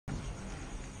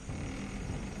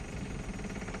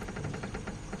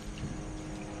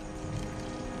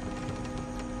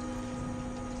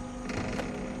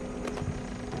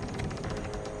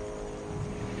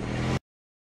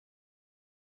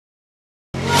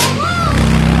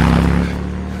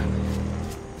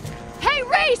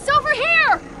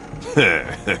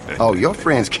Oh, your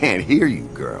friends can't hear you,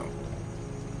 girl.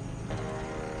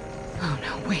 Oh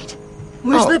no, wait.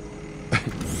 Where's the...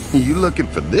 You looking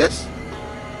for this?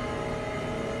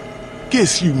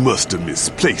 Guess you must have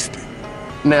misplaced it.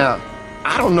 Now,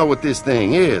 I don't know what this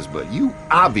thing is, but you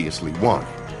obviously want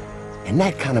it. And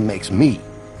that kind of makes me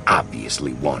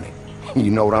obviously want it.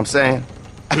 You know what I'm saying?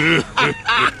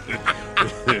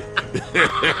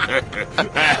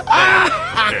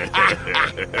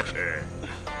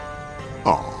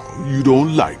 Oh, you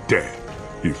don't like that.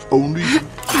 If only you...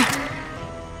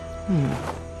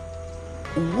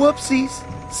 Whoopsies,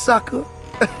 sucker.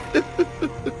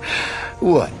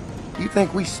 What? You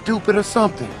think we stupid or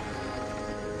something?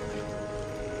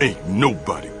 Ain't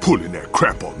nobody pulling that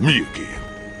crap on me again.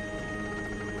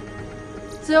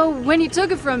 So, when you took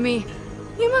it from me,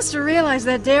 you must have realized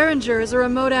that Derringer is a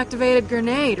remote-activated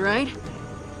grenade, right?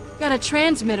 Got a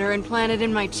transmitter implanted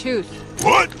in my tooth.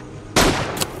 What?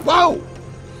 Whoa!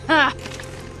 Ha!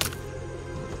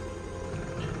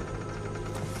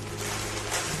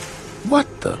 What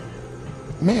the?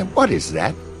 Man, what is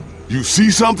that? You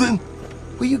see something?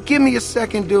 Will you give me a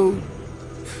second, dude?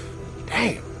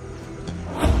 Damn.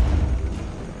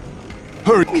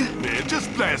 Hurry, man.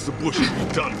 Just blast the bush and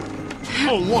be done with it. I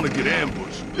don't want to get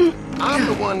ambushed. I'm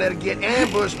the one that'll get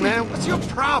ambushed, man. What's your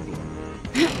problem?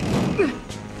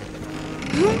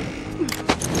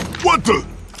 What the?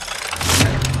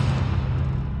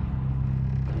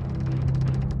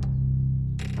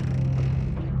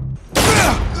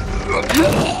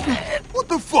 What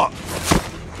the fuck?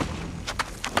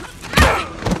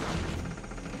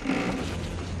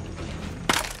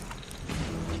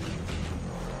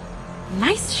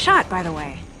 Nice shot, by the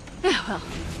way. Yeah, well,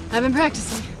 I've been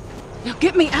practicing. Now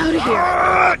get me out of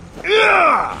here.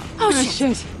 Oh,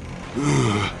 Shit.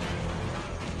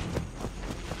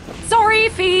 Sorry,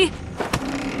 Fee.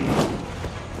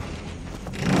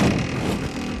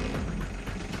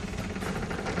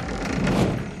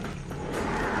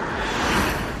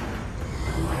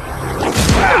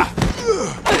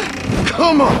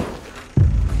 Come on!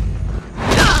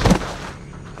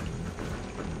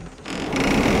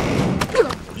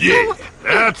 Yeah,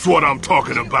 that's what I'm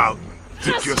talking about.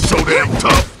 Think you're so damn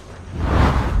tough?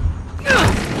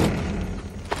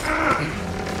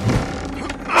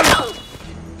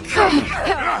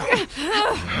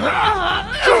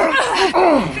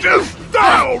 Just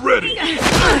die already!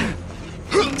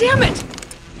 Damn it!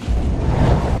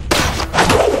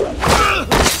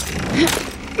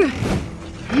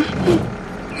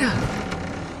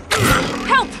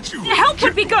 Help! Help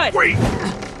would be good! Wait!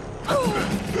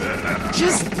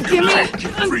 Just give me...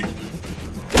 Free.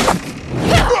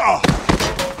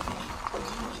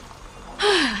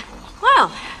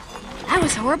 Well, that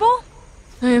was horrible.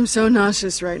 I am so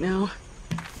nauseous right now.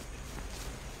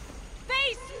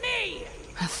 Face me!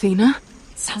 Athena?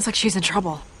 Sounds like she's in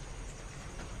trouble.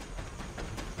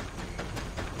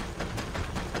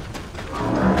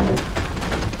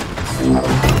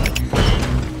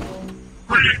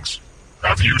 Greetings.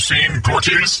 Have you seen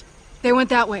Gortys? They went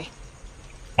that way.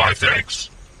 My thanks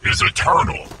is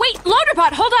eternal. Wait,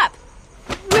 Loaderbot, hold up!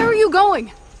 Where are you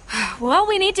going? Well,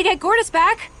 we need to get Gortys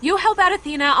back. You help out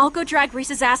Athena, I'll go drag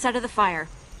Reese's ass out of the fire.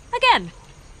 Again.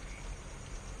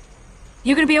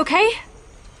 You gonna be okay?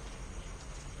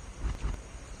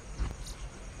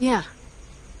 Yeah.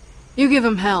 You give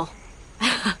him hell.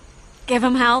 Give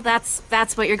him hell, that's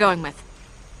what you're going with.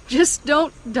 Just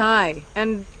don't die,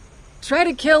 and try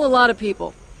to kill a lot of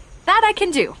people. That I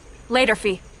can do. Later,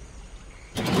 Fee.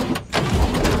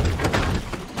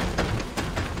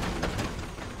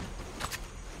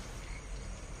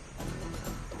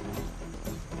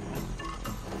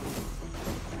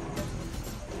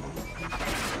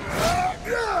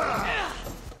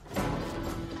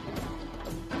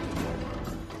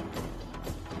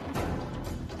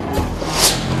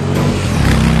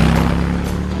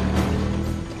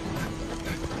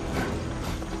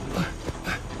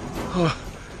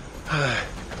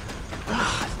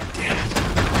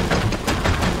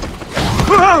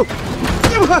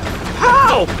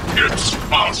 How? It's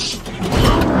us.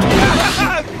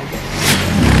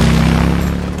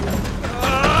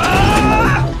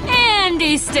 And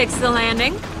he sticks the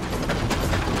landing.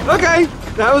 Okay,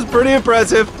 that was pretty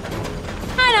impressive.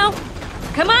 I know.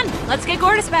 Come on, let's get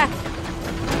Gortys back.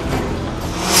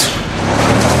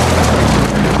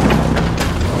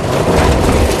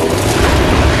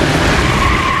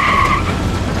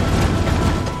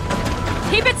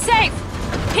 Keep it safe.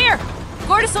 Here,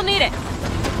 Gortys will need it.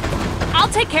 I'll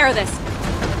take care of this.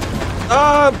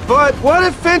 But what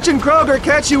if Finch and Kroger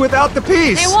catch you without the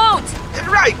piece? They won't.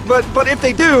 Right, but if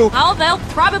they do... Well, they'll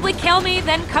probably kill me,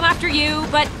 then come after you,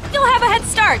 but you'll have a head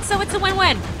start, so it's a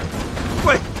win-win.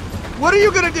 Wait, what are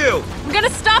you gonna do? I'm gonna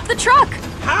stop the truck!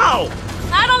 How?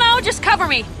 I don't know, just cover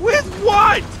me. With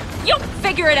what? You'll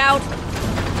figure it out.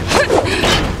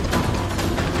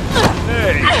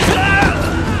 Hey.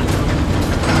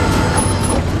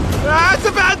 That's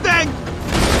a bad thing!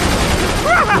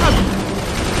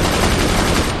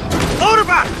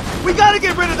 Motorbot! We gotta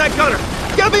get rid of that gunner!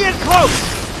 Get me in close!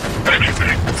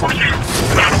 Anything for you.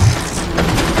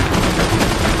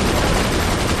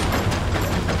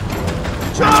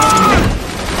 Charge!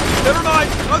 Never mind!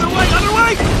 Other way! Other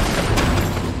way!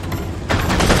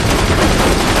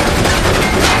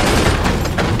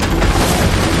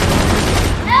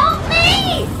 Help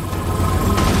me!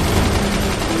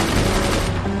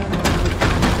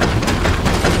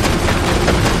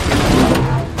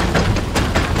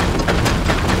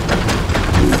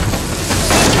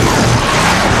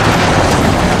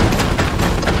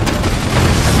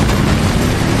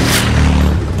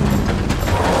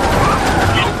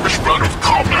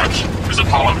 Is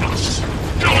upon us.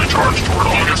 Shall I charge toward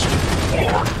August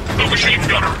or the machine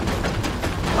gunner?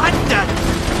 What the?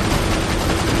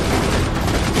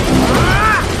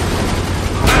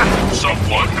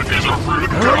 Someone is a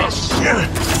rude cuss.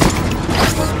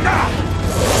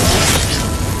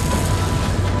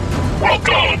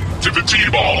 Welcome to the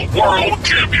T-Ball World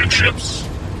Championships.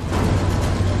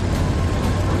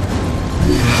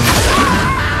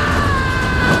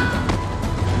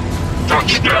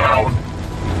 Touchdown.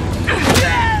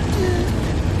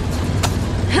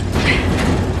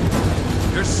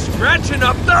 You're scratching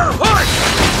up their horse!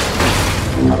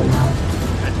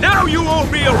 And now you owe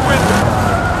me a window!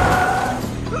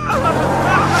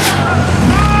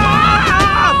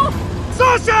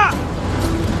 Sasha!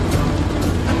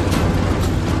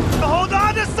 Hold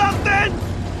on to something!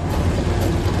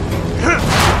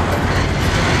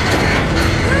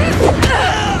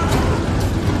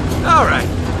 Alright,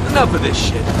 enough of this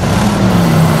shit.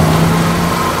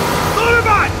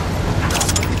 Motorbot!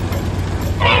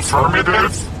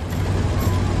 Affirmative.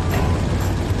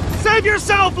 Save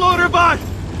yourself, Loaderbot!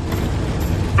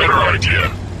 Better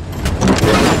idea.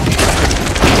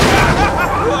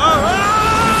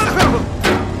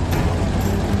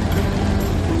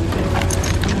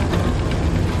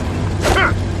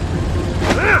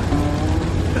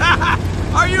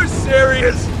 Are you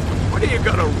serious? What are you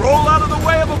gonna roll out of the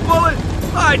way of a bullet?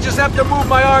 I just have to move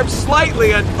my arm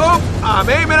slightly and boom, I'm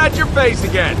aiming at your face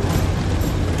again.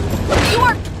 You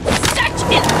are such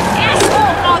an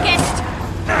asshole, August!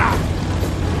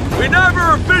 We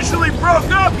never officially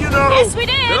broke up, you know! Yes, we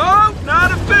did! No,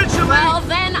 not officially! Well,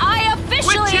 then I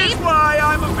officially... Which is why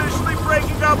I'm officially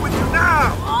breaking up with you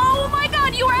now! Oh my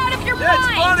god, you are out of your It's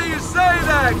mind! funny you say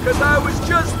that, because I was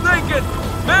just thinking,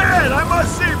 man, I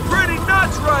must seem pretty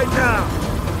nuts right now!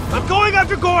 I'm going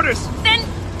after Gortys! Then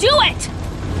do it!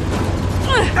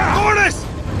 Gortys!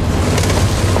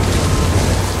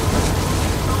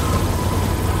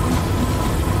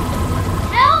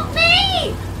 Help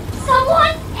me!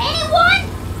 Someone? Anyone?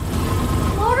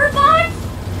 Motorbots?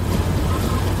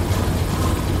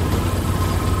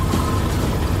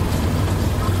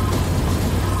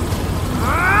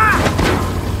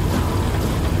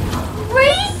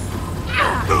 Reese?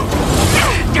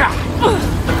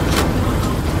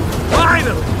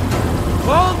 Finally!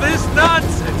 All this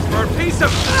nonsense for a piece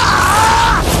of...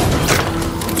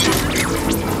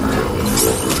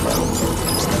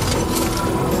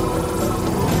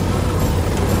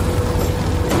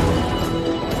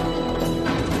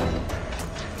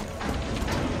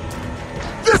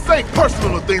 This ain't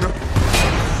personal, Athena.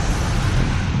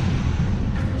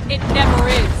 It never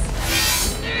is.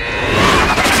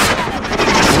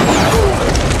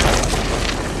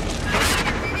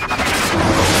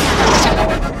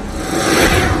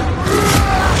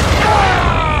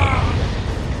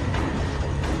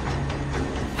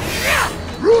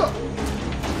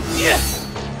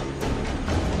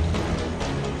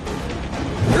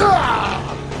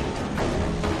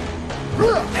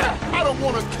 I don't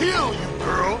want to kill you,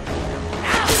 girl.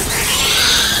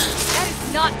 That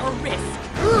is not a risk.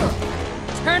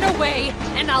 Turn away,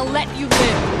 and I'll let you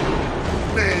live.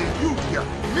 Man, you got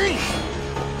me.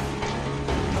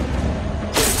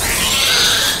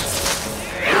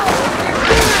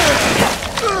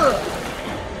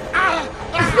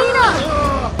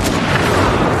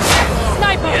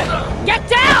 Sniper, get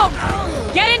down!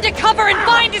 Get into cover and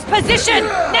find his position,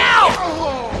 now!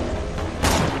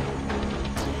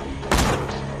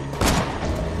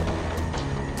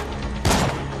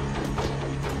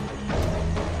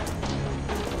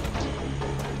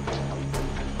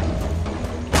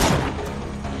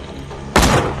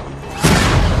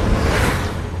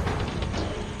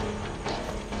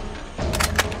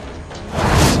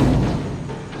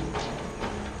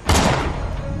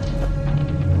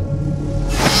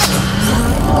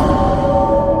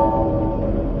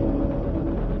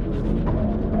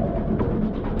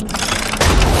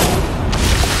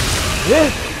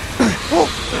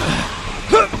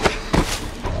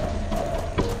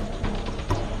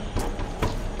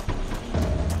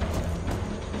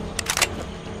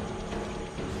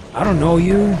 I don't know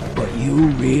you, but you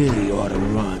really ought to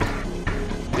run.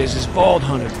 This is Vault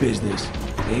Hunter business.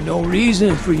 Ain't no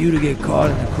reason for you to get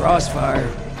caught in the crossfire.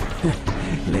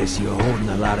 Unless you're holding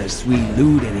a lot of sweet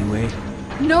loot anyway.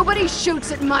 Nobody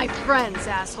shoots at my friends,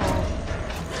 asshole.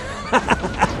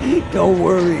 Don't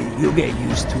worry, you'll get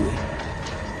used to it.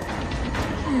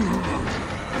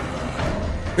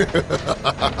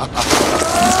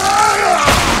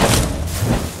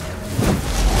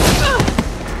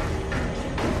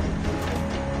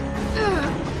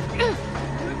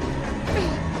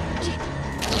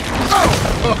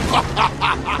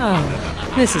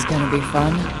 Oh, this is gonna be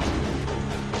fun.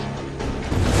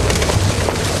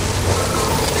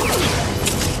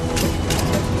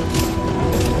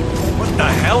 What the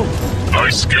hell?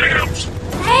 Nice scams.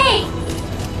 Hey!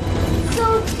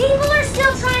 So people are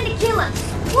still trying to kill us.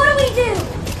 What do we do?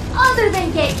 Other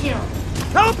than get killed?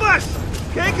 Help us!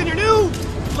 Okay, can your new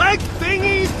leg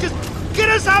thingies just get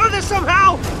us out of this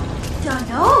somehow? Don't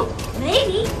know.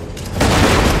 Maybe.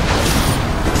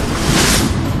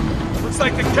 Looks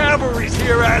like the cavalry's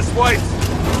here, asswipes.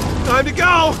 Time to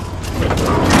go!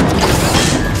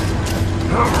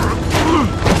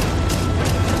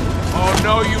 Oh,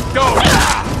 no, you don't!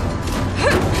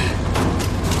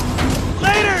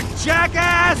 Later,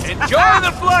 jackass! Enjoy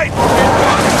the flight!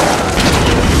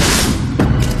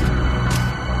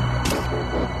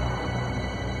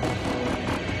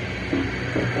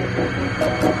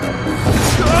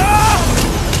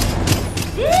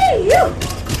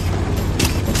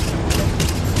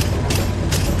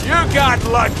 You got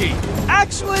lucky!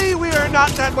 Actually, we are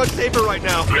not that much safer right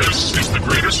now. This is the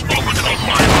greatest moment of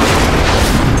my life.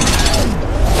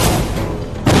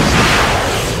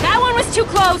 That one was too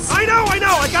close! I know!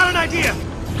 I got an idea!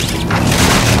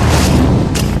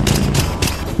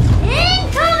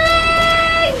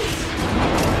 Incoming!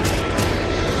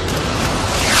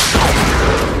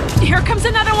 Here comes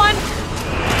another one!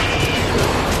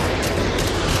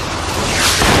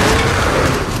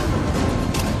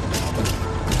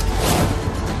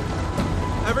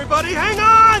 Everybody, hang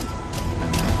on!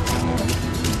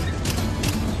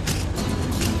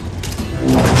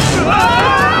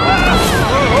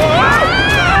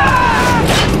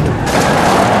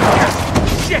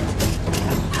 Shit!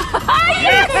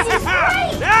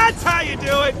 That's how you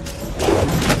do it!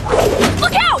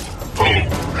 Look out! Oh,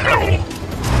 hell.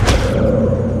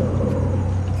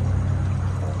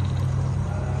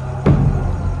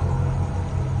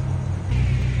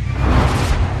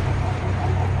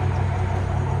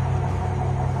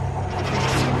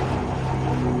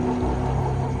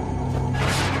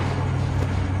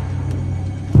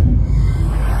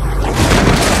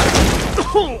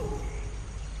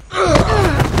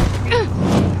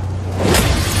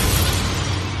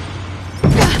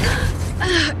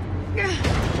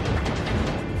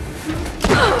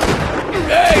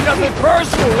 Hey, nothing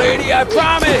personal, lady, I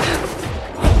promise!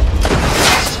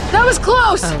 That was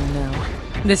close! Oh no.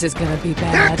 This is gonna be Here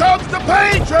bad. comes the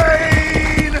pain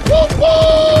train! Woo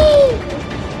woo!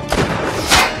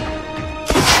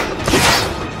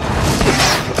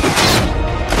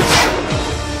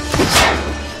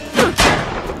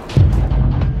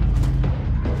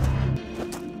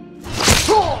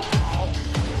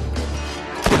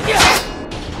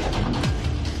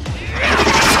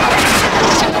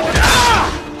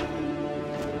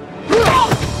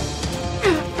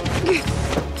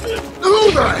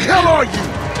 Who the hell are you?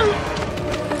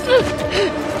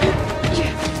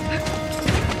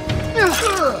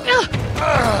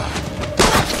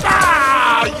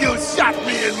 You shot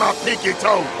me in my pinky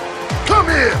toe! Come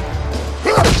here!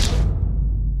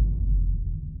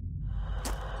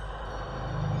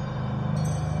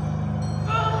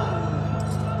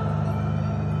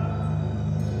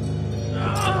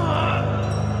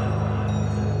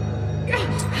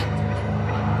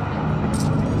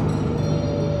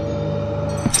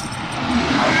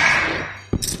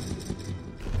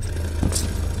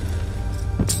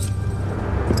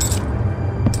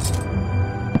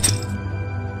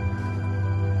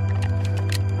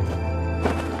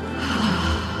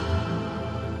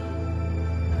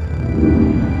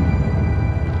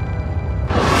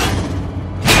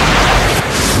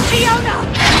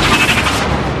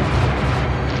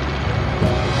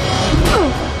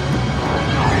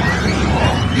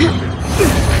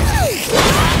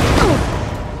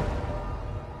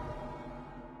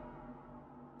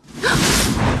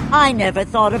 I never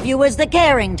thought of you as the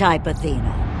caring type,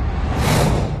 Athena.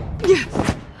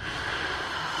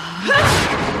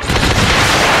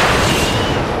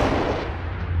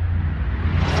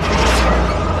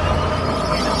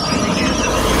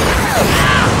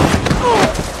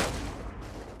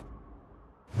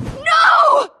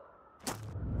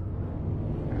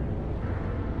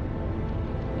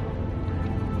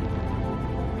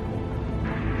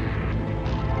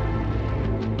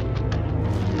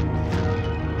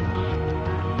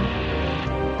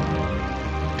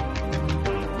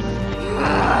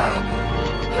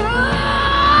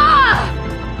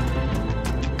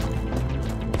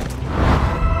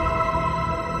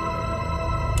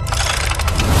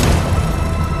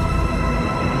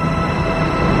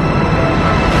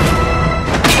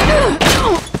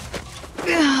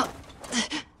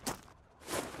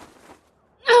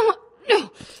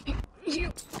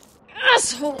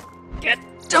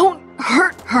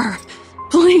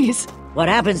 What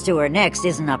happens to her next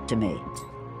isn't up to me.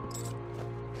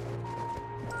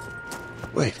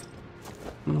 Wait.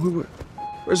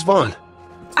 Where's Vaughn?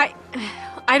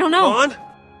 I don't know. Vaughn?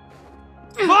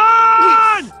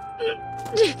 Vaughn!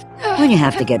 When you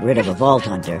have to get rid of a Vault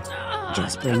Hunter,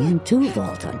 just bring in 2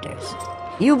 Vault Hunters.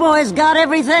 You boys got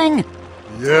everything?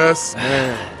 Yes.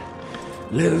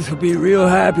 Lilith will be real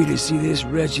happy to see this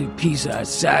wretched piece of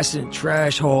assassin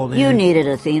trash hauled in. You needed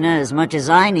Athena as much as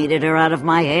I needed her out of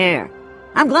my hair.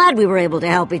 I'm glad we were able to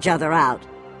help each other out.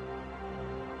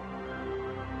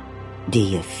 Do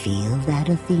you feel that,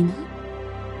 Athena?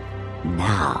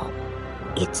 Now,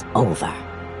 it's over.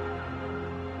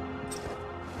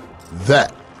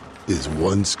 That is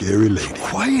one scary lady.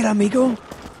 Quiet, amigo.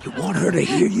 You want her to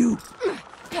hear you?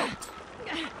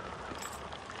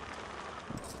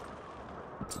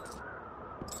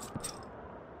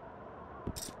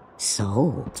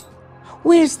 So,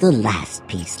 where's the last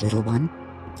piece, little one?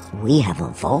 We have a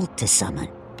vault to summon.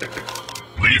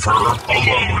 Leave her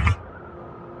alone.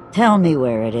 Tell me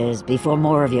where it is before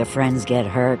more of your friends get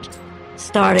hurt.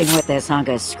 Starting with this hunk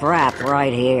of scrap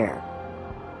right here.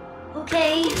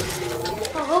 Okay.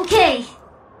 Oh, okay.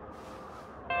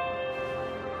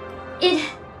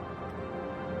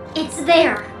 It's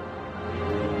there.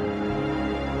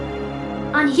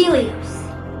 On Helios.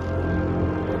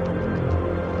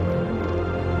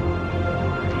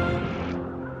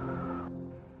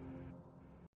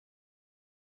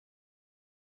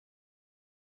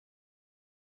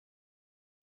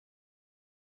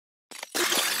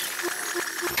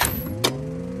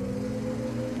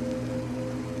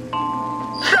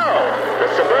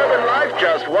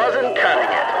 Just wasn't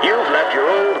cutting it. You've left your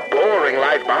old, boring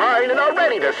life behind and are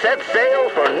ready to set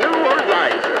sail for new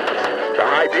horizons. The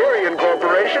Hyperion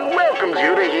Corporation welcomes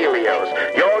you to Helios,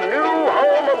 your new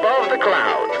home above the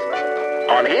clouds.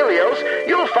 On Helios,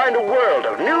 you'll find a world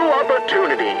of new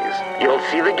opportunities. You'll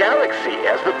see the galaxy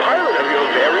as the pilot of your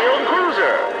very own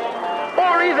cruiser.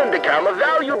 Or even become a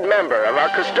valued member of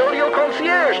our custodial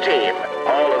concierge team.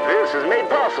 All of this is made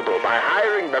possible by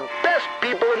hiring the best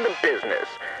people in the business.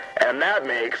 And that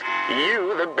makes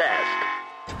you the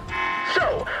best.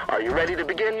 So, are you ready to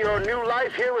begin your new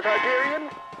life here with Hyperion?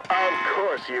 Of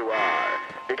course you are.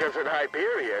 Because at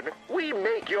Hyperion, we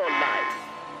make your life.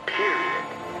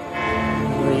 Period.